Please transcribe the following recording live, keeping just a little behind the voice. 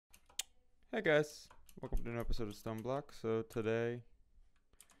Hey guys, welcome to an episode of Stone Block. So today,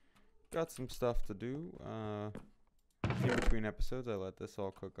 got some stuff to do. In between episodes, I let this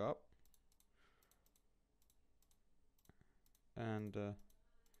all cook up. And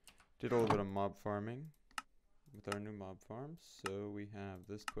did a little bit of mob farming with our new mob farms. So we have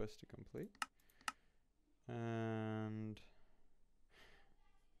this quest to complete. And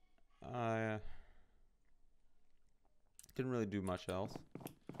I didn't really do much else.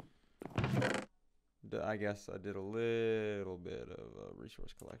 I guess I did a little bit of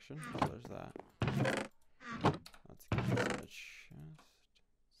resource collection. So there's that. Let's get this in a chest.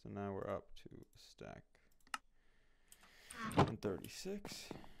 So now we're up to a stack and 36.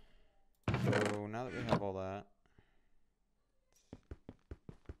 So now that we have all that,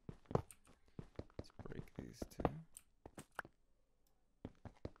 let's break these two.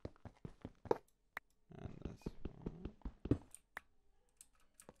 And this one.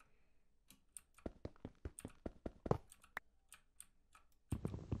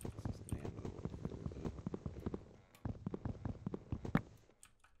 This is the end of the world.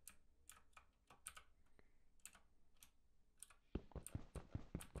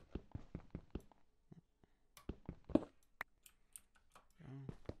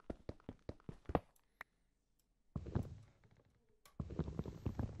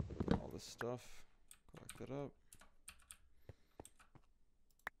 All this stuff, collect it up.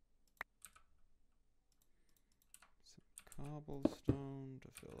 Some cobblestone to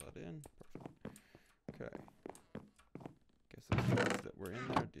fill that in. Perfect. Okay. Guess those things that were in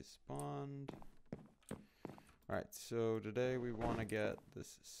there despawned. Alright, so today we want to get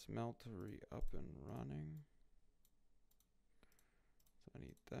this smeltery up and running. So I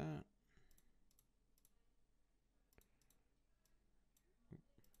need that.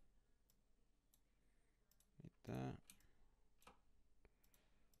 Need that.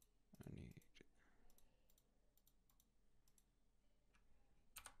 I need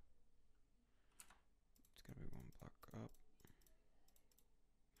it's gotta be one block up.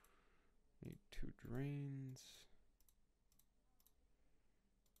 Need 2 drains.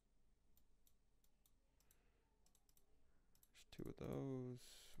 There's 2 of those.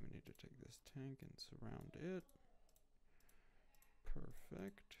 We need to take this tank and surround it.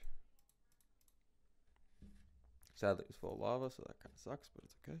 Perfect. Sadly, it's full of lava, so that kind of sucks, but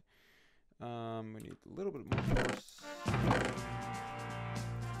it's okay. We need a little bit more force.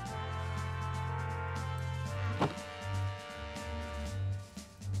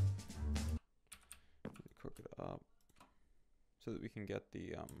 Cook it up so that we can get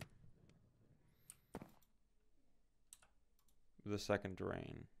the second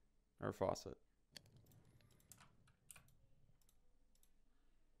drain or faucet.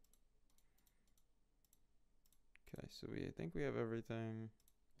 Okay, so I think we have everything.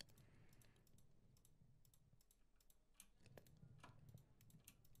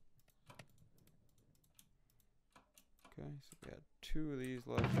 Okay, so we had 2 of these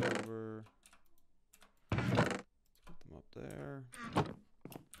left over. Let's put them up there.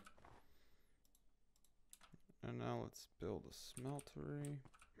 And now let's build a smeltery.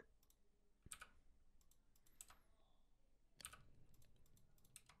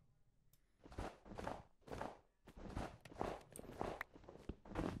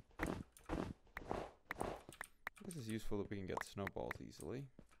 This is useful that we can get snowballs easily.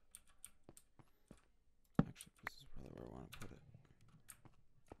 Actually, this is probably where I want to put it.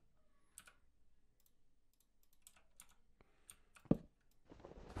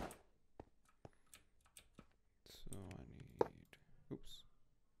 So I need, oops.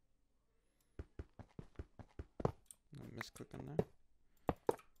 I misclick on there.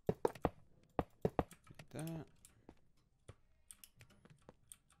 Need that.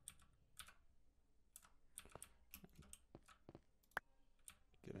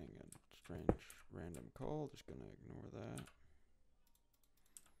 Getting a strange random call, just gonna ignore that.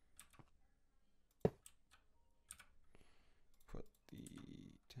 Put the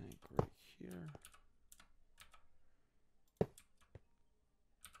tank right here.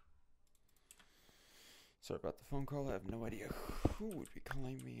 Sorry about the phone call, I have no idea who would be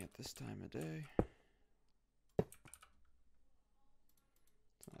calling me at this time of day.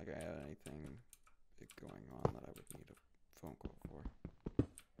 It's not like I have anything big going on that I would need a phone call for.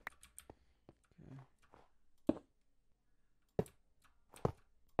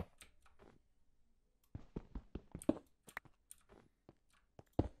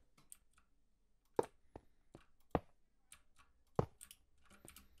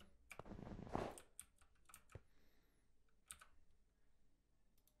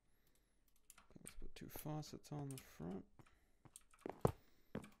 Let's put 2 faucets on the front.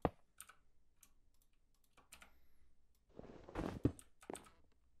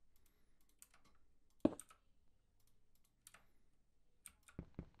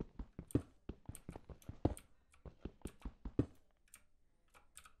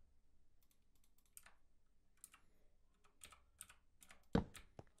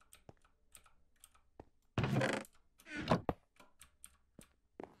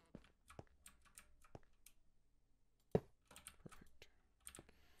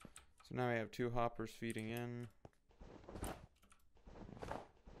 So now we have 2 hoppers feeding in.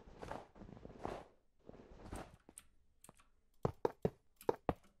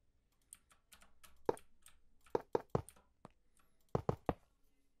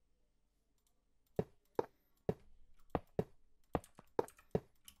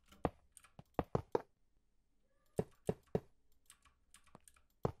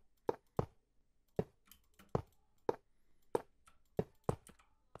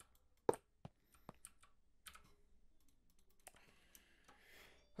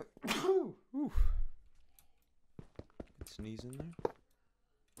 Ooh. Sneeze in there.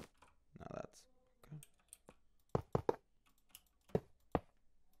 No, that's okay.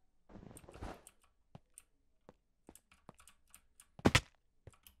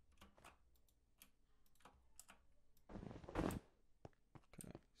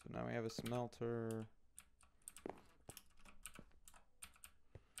 Okay, so now we have a smelter.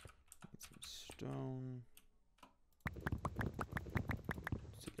 Need some stone.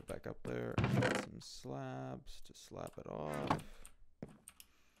 Back up there, and get some slabs to slap it off.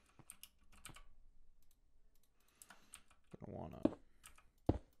 Gonna wanna go.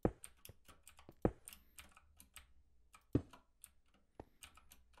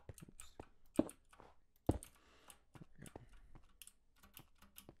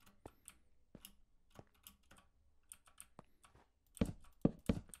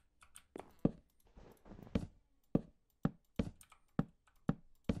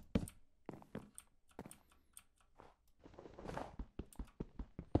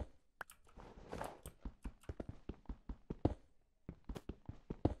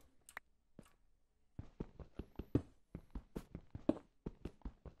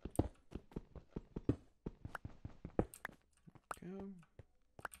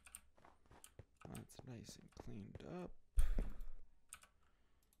 That's nice and cleaned up.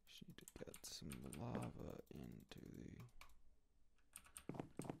 Just need to get some lava into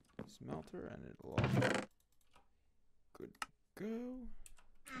the smelter and it'll all be good to go.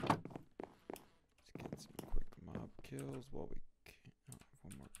 Let's get some quick mob kills while we can. Oh, I have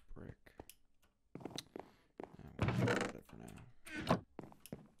one more brick. We'll leave it for now.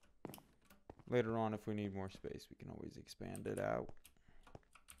 Later on, if we need more space, we can always expand it out.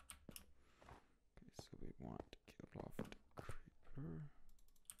 Okay, so we want to kill off the creeper.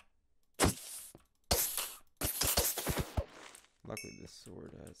 Luckily, this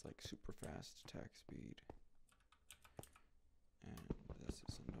sword has like super fast attack speed. And this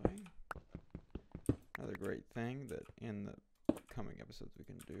is annoying. Another great thing that in the coming episodes we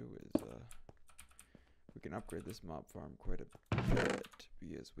can do is we can upgrade this mob farm quite a bit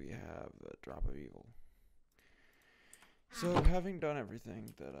because we have a drop of evil. So having done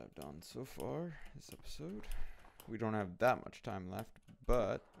everything that I've done so far this episode, we don't have that much time left,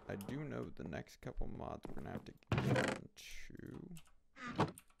 but I do know the next couple mods we're gonna have to get into. Oh,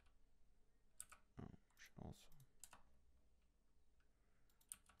 should also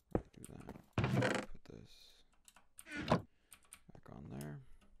do that. Put this back on there.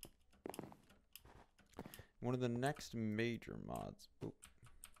 One of the next major mods. Oh,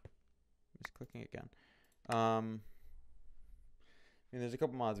 misclicking again. I mean, there's a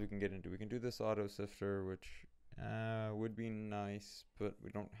couple mods we can get into. We can do this auto sifter, which would be nice, but we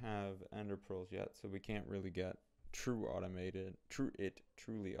don't have ender pearls yet, so we can't really get truly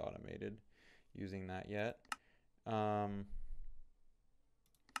automated using that yet. The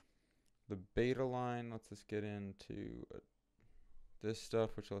beta line lets us get into this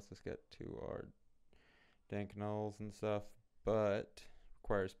stuff, which lets us get to our dank nulls and stuff, but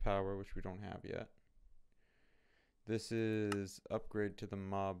requires power, which we don't have yet. This is upgrade to the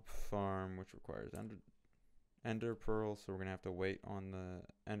mob farm, which requires ender pearls, so we're gonna have to wait on the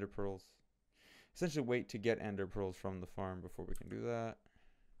ender pearls. Essentially wait to get ender pearls from the farm before we can do that.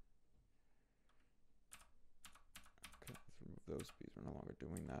 Okay, let's remove those because we're no longer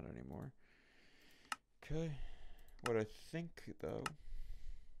doing that anymore. Okay, what I think though,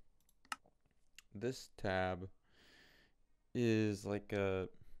 this tab is like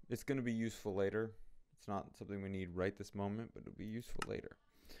it's gonna be useful later. It's not something we need right this moment, but it'll be useful later.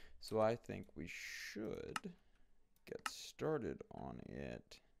 So I think we should get started on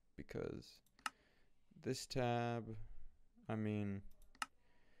it because this tab, I mean,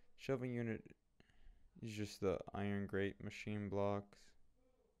 shelving unit is just the iron grate machine blocks.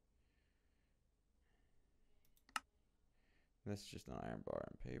 That's just an iron bar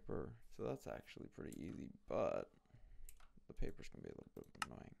and paper. So that's actually pretty easy, but the paper's gonna be a little bit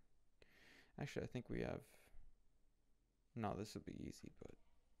annoying. Actually, I think we have, no, this will be easy, but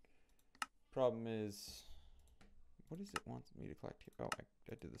problem is what does it want me to collect here? Oh,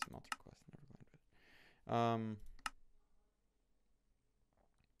 I did the smelter quest. Never mind.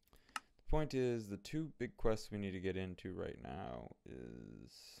 The point is, the two big quests we need to get into right now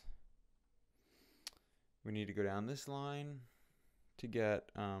is we need to go down this line to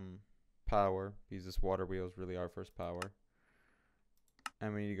get power, because this water wheel is really our first power.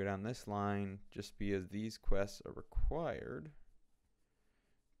 And we need to go down this line just because these quests are required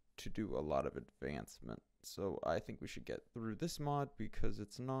to do a lot of advancement. So I think we should get through this mod because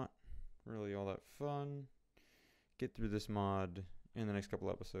it's not really all that fun. Get through this mod in the next couple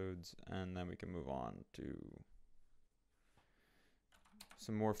episodes, and then we can move on to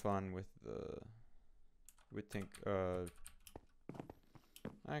some more fun with the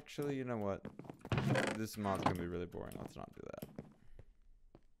actually, you know what? This mod's gonna be really boring. Let's not do that.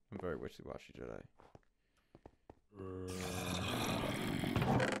 I'm very wishy-washy Jedi.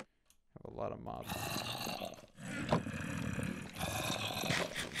 Have a lot of mobs.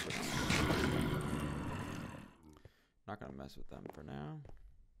 Not gonna mess with them for now.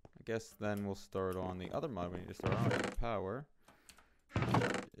 I guess then we'll start on the other mod we need to start on, power.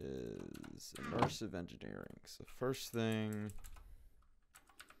 Is immersive engineering. So first thing,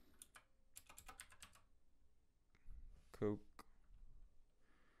 coke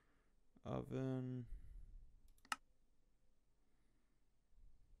oven.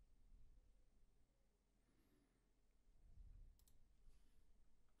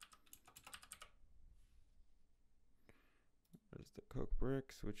 There's the coke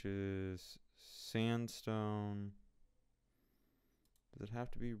bricks, which is sandstone. Does it have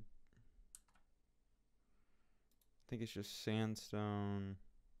to be? I think it's just sandstone.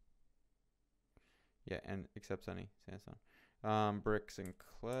 Yeah, and accepts any sandstone. Bricks and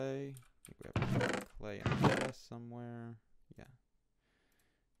clay. I think we have clay in the chest somewhere. Yeah.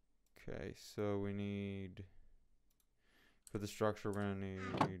 Okay, so we need, for the structure, we're going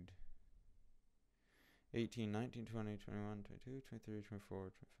to need 18, 19, 20, 21, 22, 23,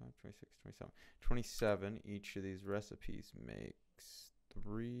 24, 25, 26, 27. 27. Each of these recipes makes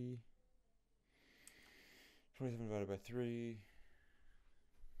 3. 27 divided by 3.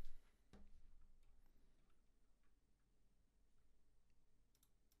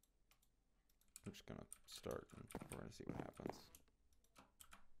 I'm just going to start and we're going to see what happens.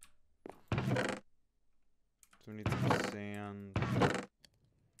 So we need some sand.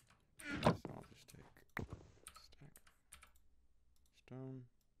 So I'll just take a stack of stone.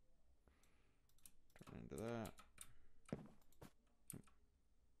 Turn into that.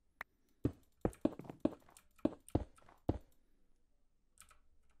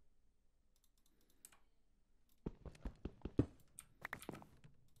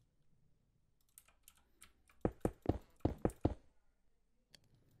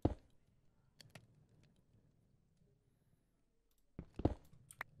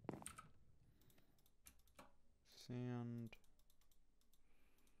 Sand.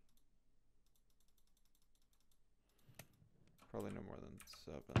 Probably no more than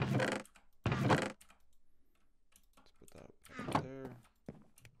 7. Let's put that up there.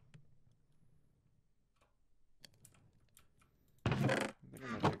 I think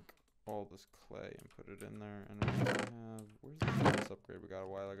I'm gonna take all this clay and put it in there, and we have, where's the furnace upgrade we got a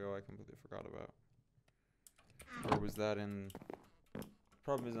while ago? I completely forgot about. Or was that in?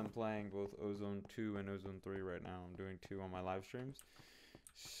 Problem is I'm playing both Ozone 2 and Ozone 3 right now. I'm doing 2 on my live streams.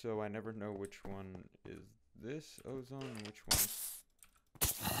 So I never know which one is this Ozone and which one.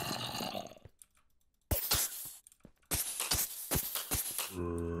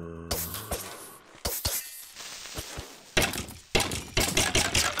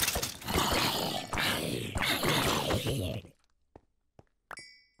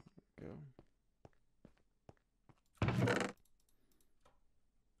 Go.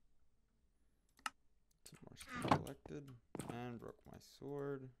 Collected and broke my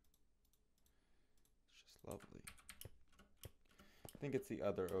sword. It's just lovely. I think it's the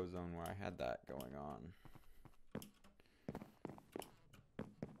other Ozone where I had that going on.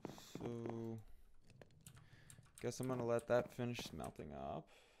 So, guess I'm gonna let that finish smelting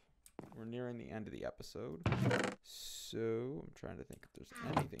up. We're nearing the end of the episode. So, I'm trying to think if there's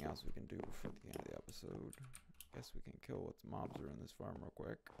anything else we can do before the end of the episode. Guess we can kill what mobs are in this farm real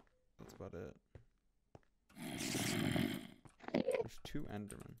quick. That's about it. There's 2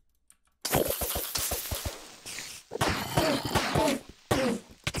 Endermen.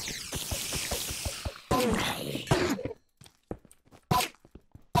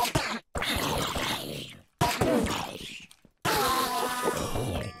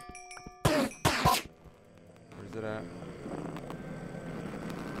 Where's it at?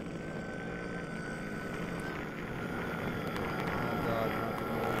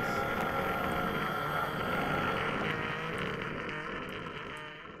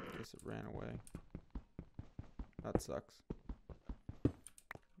 that sucks.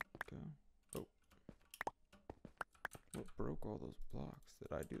 Go. Oh. What broke all those blocks?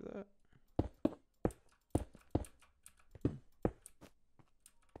 Did I do that?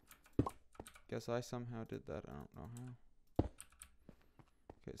 Guess I somehow did that. I don't know how.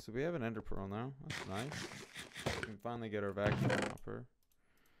 Okay, so we have an ender pearl now. That's nice. We can finally get our vacuum hopper.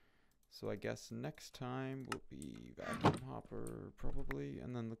 So I guess next time will be vacuum hopper probably,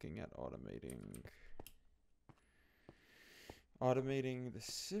 and then looking at automating the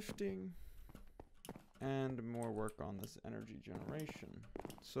sifting and more work on this energy generation.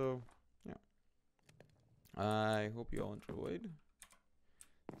 So yeah, I hope you all enjoyed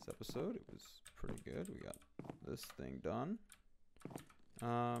this episode. It was pretty good. We got this thing done.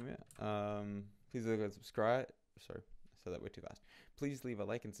 Please leave a subscribe. Sorry, I said that way too fast. Please leave a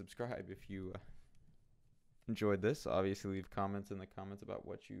like and subscribe if you enjoyed this. Obviously, leave comments in the comments about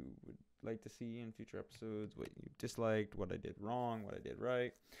what you would like to see in future episodes, what you disliked, what I did wrong, what I did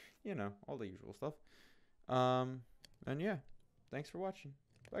right. You know, all the usual stuff. And yeah, thanks for watching.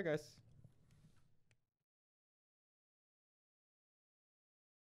 Bye, guys.